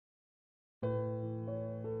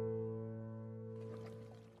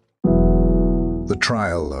the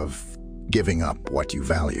trial of giving up what you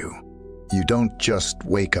value. You don't just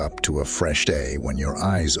wake up to a fresh day when your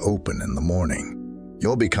eyes open in the morning.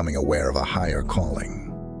 You're becoming aware of a higher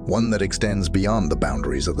calling, one that extends beyond the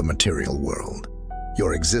boundaries of the material world.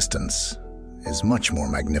 Your existence is much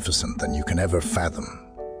more magnificent than you can ever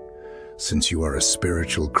fathom, since you are a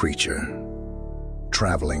spiritual creature,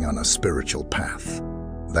 traveling on a spiritual path.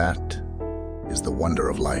 That is the wonder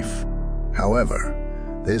of life. However,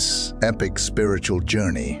 this epic spiritual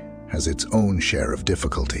journey has its own share of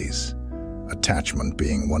difficulties, attachment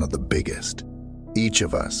being one of the biggest. Each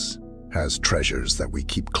of us has treasures that we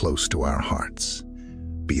keep close to our hearts,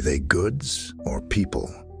 be they goods or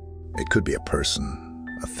people. It could be a person,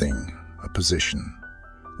 a thing, a position,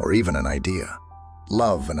 or even an idea.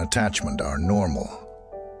 Love and attachment are normal,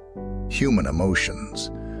 human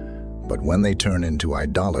emotions, but when they turn into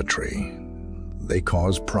idolatry, they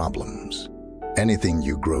cause problems. Anything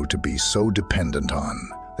you grow to be so dependent on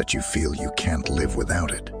that you feel you can't live without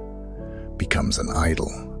it becomes an idol,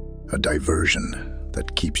 a diversion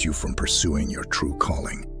that keeps you from pursuing your true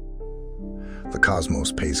calling. The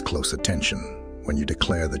cosmos pays close attention when you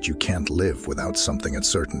declare that you can't live without something at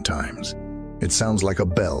certain times. It sounds like a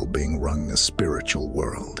bell being rung in the spiritual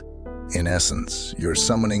world. In essence, you're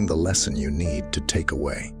summoning the lesson you need to take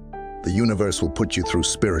away. The universe will put you through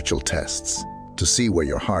spiritual tests to see where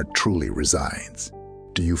your heart truly resides.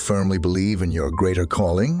 Do you firmly believe in your greater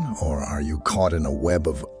calling, or are you caught in a web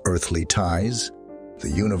of earthly ties? The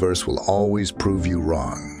universe will always prove you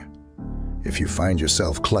wrong. If you find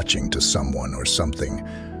yourself clutching to someone or something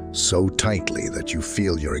so tightly that you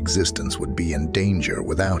feel your existence would be in danger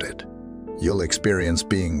without it, you'll experience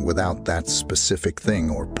being without that specific thing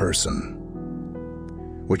or person,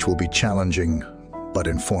 which will be challenging but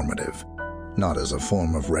informative, not as a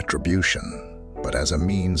form of retribution, but as a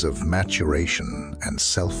means of maturation and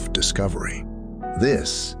self-discovery.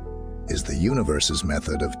 This is the universe's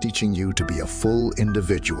method of teaching you to be a full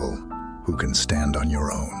individual who can stand on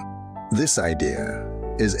your own. This idea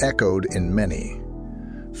is echoed in many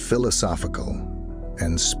philosophical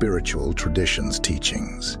and spiritual traditions'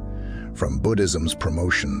 teachings, from Buddhism's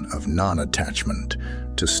promotion of non-attachment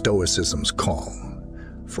to Stoicism's call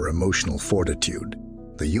for emotional fortitude.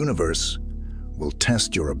 The universe will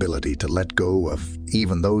test your ability to let go of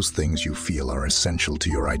even those things you feel are essential to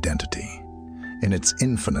your identity. In its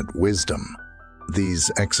infinite wisdom, these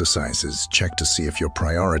exercises check to see if you're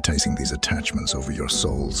prioritizing these attachments over your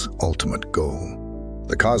soul's ultimate goal.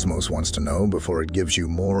 The cosmos wants to know before it gives you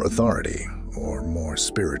more authority or more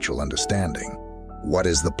spiritual understanding. What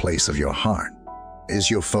is the place of your heart? Is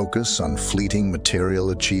your focus on fleeting material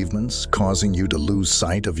achievements causing you to lose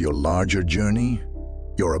sight of your larger journey?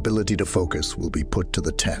 Your ability to focus will be put to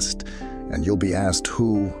the test, and you'll be asked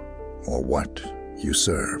who or what you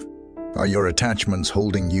serve. Are your attachments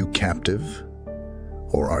holding you captive,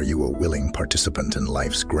 or are you a willing participant in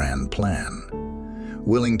life's grand plan,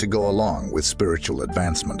 willing to go along with spiritual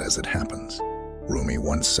advancement as it happens? Rumi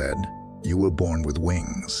once said, "You were born with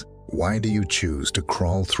wings. Why do you choose to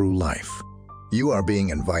crawl through life?" You are being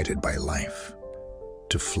invited by life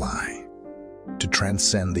to fly, to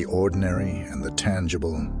transcend the ordinary and the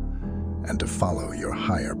tangible, and to follow your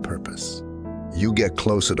higher purpose. You get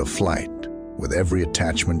closer to flight with every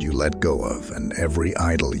attachment you let go of and every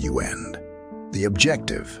idol you end. The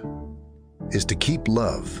objective is to keep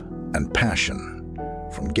love and passion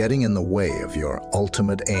from getting in the way of your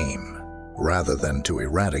ultimate aim, rather than to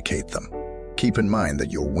eradicate them. Keep in mind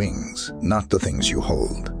that your wings, not the things you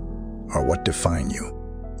hold, are what define you.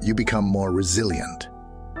 You become more resilient,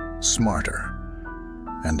 smarter,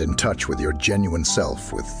 and in touch with your genuine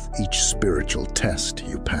self with each spiritual test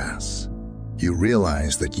you pass. You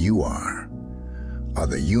realize that you are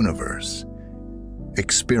the universe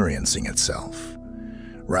experiencing itself,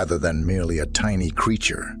 rather than merely a tiny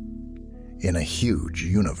creature in a huge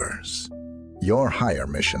universe. Your higher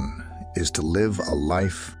mission is to live a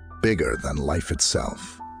life bigger than life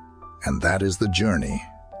itself, and that is the journey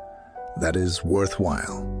that is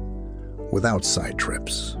worthwhile, without side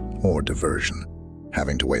trips or diversion.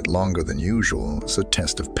 Having to wait longer than usual is a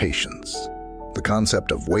test of patience. The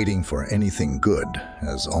concept of waiting for anything good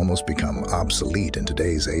has almost become obsolete in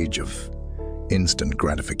today's age of instant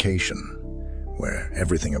gratification, where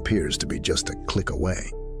everything appears to be just a click away.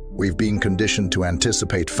 We've been conditioned to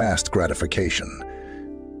anticipate fast gratification,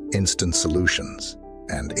 instant solutions,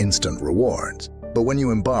 and instant rewards. But when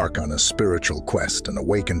you embark on a spiritual quest and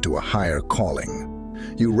awaken to a higher calling,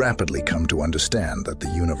 you rapidly come to understand that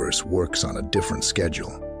the universe works on a different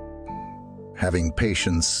schedule. Having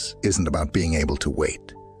patience isn't about being able to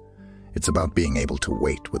wait. It's about being able to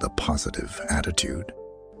wait with a positive attitude.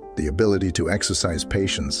 The ability to exercise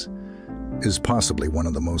patience is possibly one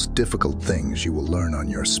of the most difficult things you will learn on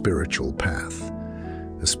your spiritual path,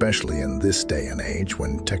 especially in this day and age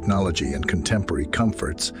when technology and contemporary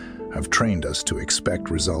comforts have trained us to expect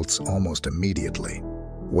results almost immediately.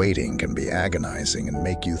 Waiting can be agonizing and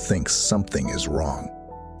make you think something is wrong.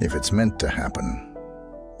 If it's meant to happen,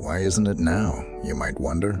 why isn't it now, you might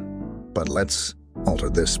wonder? But let's alter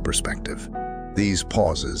this perspective. These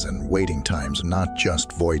pauses and waiting times are not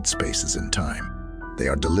just void spaces in time. They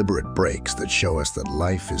are deliberate breaks that show us that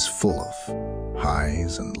life is full of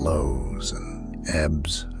highs and lows and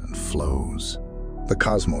ebbs and flows. The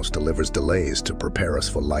cosmos delivers delays to prepare us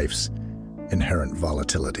for life's inherent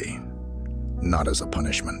volatility, not as a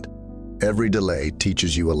punishment. Every delay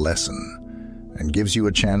teaches you a lesson and gives you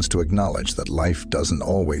a chance to acknowledge that life doesn't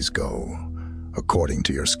always go according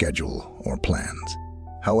to your schedule or plans.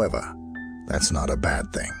 However, that's not a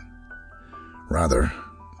bad thing. Rather,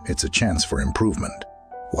 it's a chance for improvement.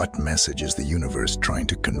 What message is the universe trying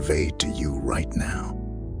to convey to you right now?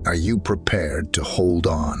 Are you prepared to hold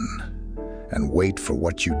on and wait for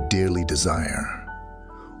what you dearly desire?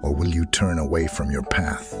 Or will you turn away from your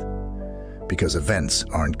path because events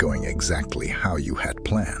aren't going exactly how you had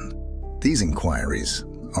planned? These inquiries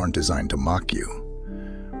aren't designed to mock you.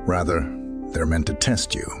 Rather, they're meant to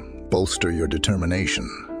test you, bolster your determination,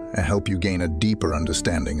 and help you gain a deeper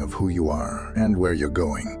understanding of who you are and where you're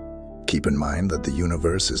going. Keep in mind that the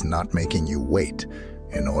universe is not making you wait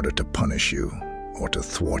in order to punish you or to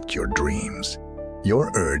thwart your dreams.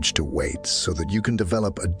 Your urge to wait so that you can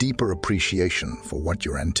develop a deeper appreciation for what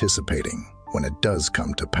you're anticipating when it does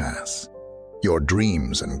come to pass. Your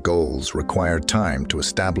dreams and goals require time to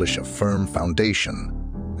establish a firm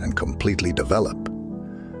foundation and completely develop.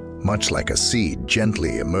 Much like a seed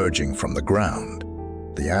gently emerging from the ground,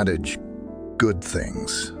 the adage, "good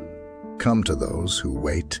things come to those who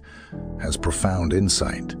wait," has profound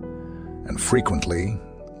insight. And frequently,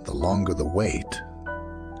 the longer the wait,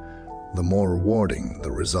 the more rewarding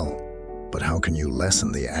the result. But how can you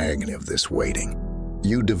lessen the agony of this waiting?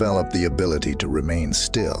 You develop the ability to remain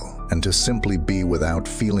still and to simply be without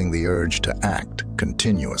feeling the urge to act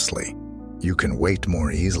continuously. You can wait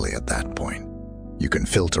more easily at that point. You can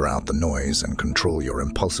filter out the noise and control your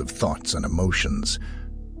impulsive thoughts and emotions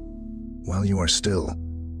while you are still.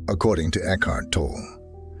 According to Eckhart Tolle,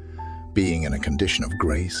 being in a condition of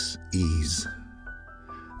grace, ease,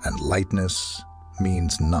 and lightness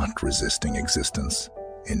means not resisting existence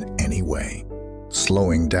in any way.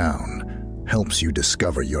 Slowing down helps you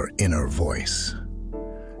discover your inner voice,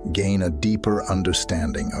 gain a deeper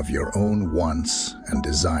understanding of your own wants and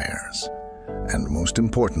desires, and most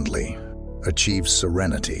importantly, achieve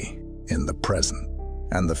serenity in the present.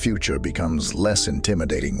 And the future becomes less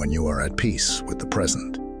intimidating when you are at peace with the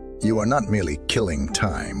present. You are not merely killing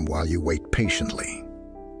time while you wait patiently.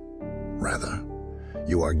 Rather,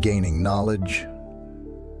 you are gaining knowledge,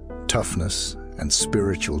 toughness, and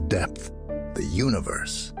spiritual depth. The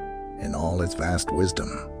universe, in all its vast wisdom,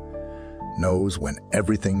 knows when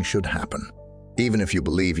everything should happen. Even if you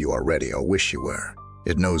believe you are ready or wish you were,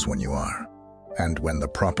 it knows when you are. And when the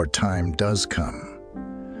proper time does come,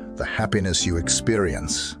 the happiness you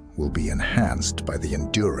experience will be enhanced by the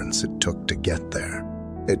endurance it took to get there.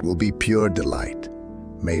 It will be pure delight,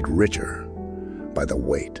 made richer by the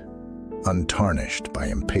wait, untarnished by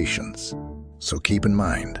impatience. So keep in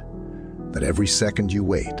mind that every second you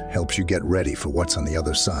wait helps you get ready for what's on the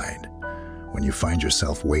other side. When you find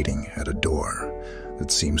yourself waiting at a door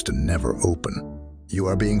that seems to never open, you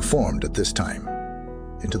are being formed at this time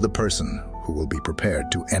into the person who will be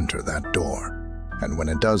prepared to enter that door. And when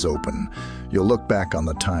it does open, you'll look back on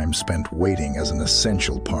the time spent waiting as an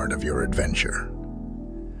essential part of your adventure,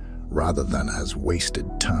 rather than as wasted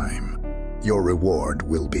time. Your reward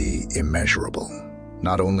will be immeasurable,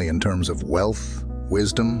 not only in terms of wealth,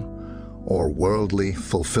 wisdom, or worldly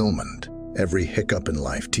fulfillment. Every hiccup in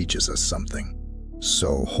life teaches us something.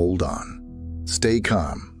 So hold on, stay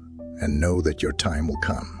calm, and know that your time will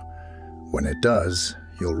come. When it does,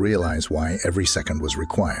 you'll realize why every second was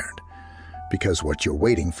required. Because what you're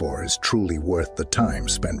waiting for is truly worth the time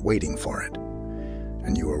spent waiting for it.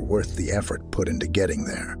 And you are worth the effort put into getting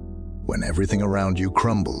there. When everything around you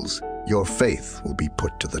crumbles, your faith will be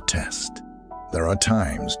put to the test. There are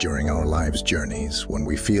times during our lives' journeys when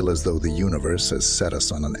we feel as though the universe has set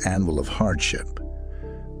us on an anvil of hardship,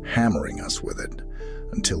 hammering us with it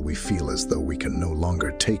until we feel as though we can no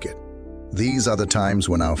longer take it. These are the times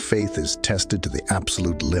when our faith is tested to the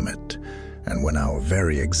absolute limit and when our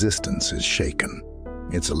very existence is shaken.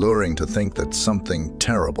 It's alluring to think that something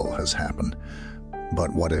terrible has happened,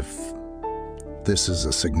 but what if this is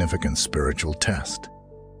a significant spiritual test?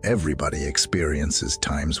 Everybody experiences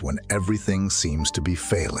times when everything seems to be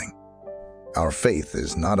failing. Our faith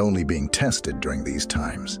is not only being tested during these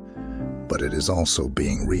times, but it is also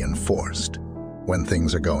being reinforced. When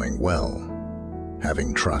things are going well,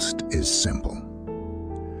 having trust is simple.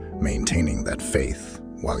 Maintaining that faith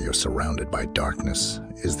while you're surrounded by darkness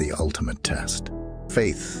is the ultimate test.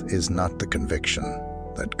 Faith is not the conviction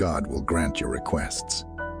that God will grant your requests.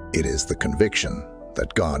 It is the conviction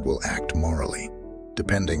that God will act morally.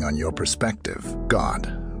 Depending on your perspective, God,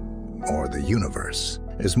 or the universe,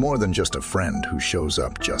 is more than just a friend who shows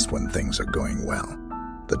up just when things are going well.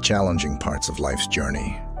 The challenging parts of life's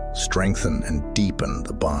journey strengthen and deepen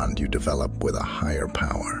the bond you develop with a higher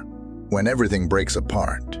power. When everything breaks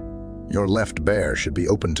apart, your left bare should be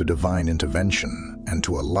open to divine intervention and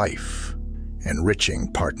to a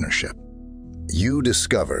life-enriching partnership. You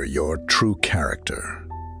discover your true character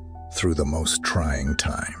through the most trying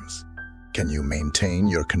times. Can you maintain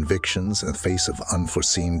your convictions in the face of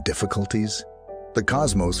unforeseen difficulties? The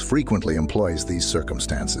cosmos frequently employs these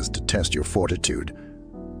circumstances to test your fortitude,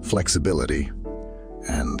 flexibility,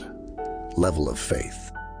 and level of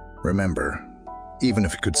faith. Remember, even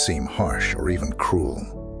if it could seem harsh or even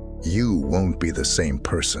cruel, you won't be the same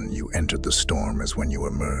person you entered the storm as when you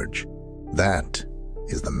emerge. That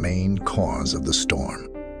is the main cause of the storm.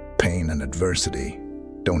 Pain and adversity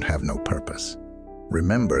don't have no purpose.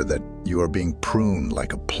 Remember that you are being pruned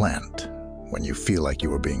like a plant when you feel like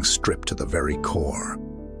you are being stripped to the very core.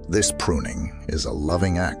 This pruning is a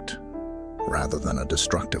loving act rather than a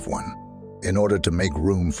destructive one. In order to make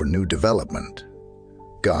room for new development,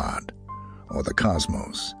 God, or the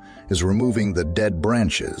cosmos, is removing the dead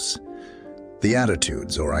branches, the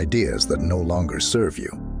attitudes or ideas that no longer serve you.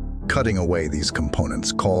 Cutting away these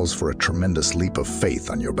components calls for a tremendous leap of faith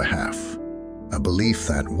on your behalf. A belief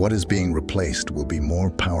that what is being replaced will be more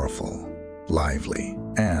powerful, lively,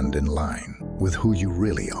 and in line with who you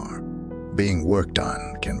really are. Being worked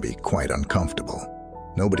on can be quite uncomfortable.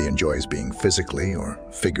 Nobody enjoys being physically or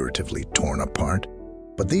figuratively torn apart.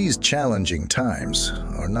 But these challenging times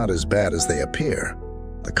are not as bad as they appear.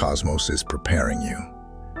 The cosmos is preparing you.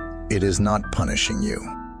 It is not punishing you,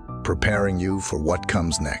 preparing you for what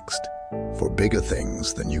comes next, for bigger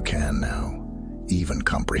things than you can now even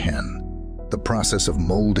comprehend. The process of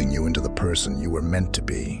molding you into the person you were meant to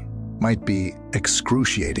be might be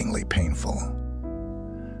excruciatingly painful,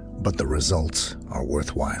 but the results are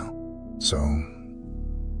worthwhile. So,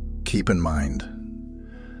 keep in mind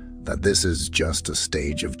that this is just a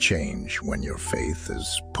stage of change when your faith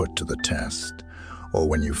is put to the test, or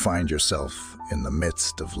when you find yourself in the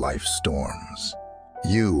midst of life's storms.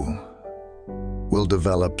 You will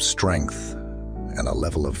develop strength and a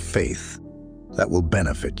level of faith that will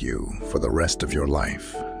benefit you for the rest of your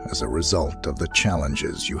life as a result of the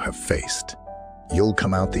challenges you have faced. You'll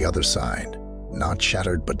come out the other side, not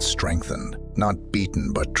shattered but strengthened, not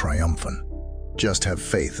beaten but triumphant. Just have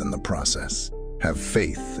faith in the process. Have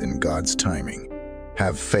faith in God's timing.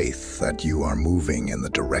 Have faith that you are moving in the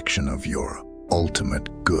direction of your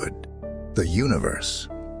ultimate good. The universe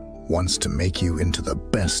wants to make you into the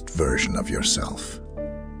best version of yourself,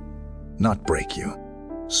 not break you.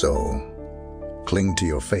 So, cling to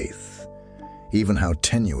your faith, even how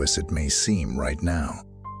tenuous it may seem right now,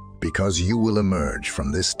 because you will emerge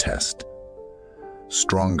from this test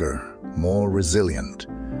stronger, more resilient,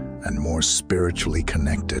 and more spiritually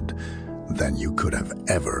connected than you could have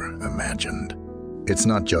ever imagined. It's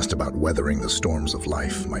not just about weathering the storms of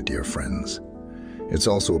life, my dear friends. It's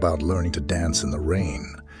also about learning to dance in the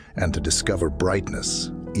rain and to discover brightness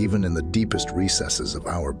even in the deepest recesses of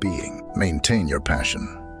our being. Maintain your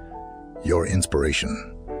passion, your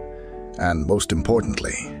inspiration, and most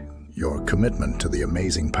importantly, your commitment to the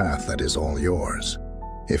amazing path that is all yours.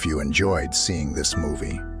 If you enjoyed seeing this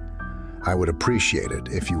movie, I would appreciate it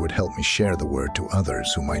if you would help me share the word to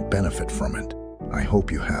others who might benefit from it. I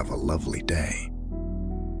hope you have a lovely day.